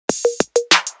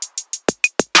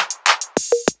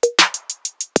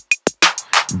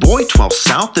Boy, 12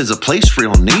 South is a place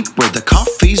real neat where the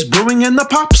coffee's brewing and the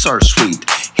pops are sweet.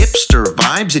 Hipster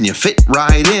vibes and you fit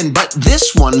right in, but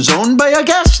this one's owned by a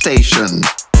gas station.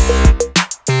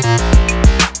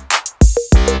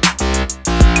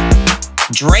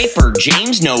 Draper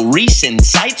James, no Reese in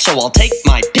sight, so I'll take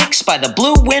my picks by the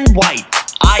blue and white.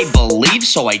 I believe,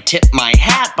 so I tip my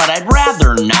hat, but I'd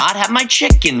rather not have my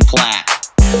chicken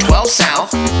flat. 12 South,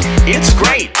 it's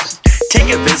great.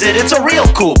 Take a visit, it's a real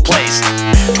cool place.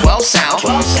 12 South,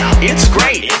 it's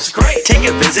great. Take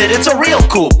a visit, it's a real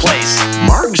cool place.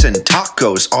 Margs and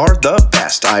tacos are the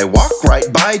best. I walk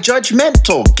right by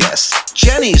judgmental guests.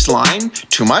 Jenny's line,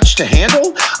 too much to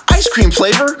handle? Ice cream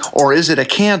flavor, or is it a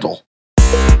candle?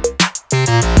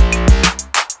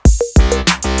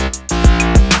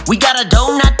 We got a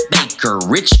donut baker,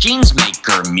 rich jeans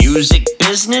maker, music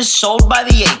business sold by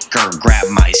the acre. Grab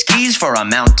my skis for a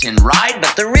mountain ride,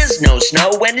 but there is no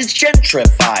snow when it's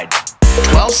gentrified.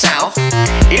 12 South,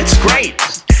 it's great.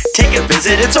 Take a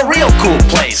visit, it's a real cool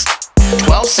place.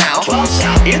 12 South,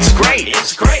 it's great.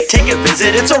 Take a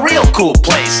visit, it's a real cool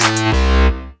place.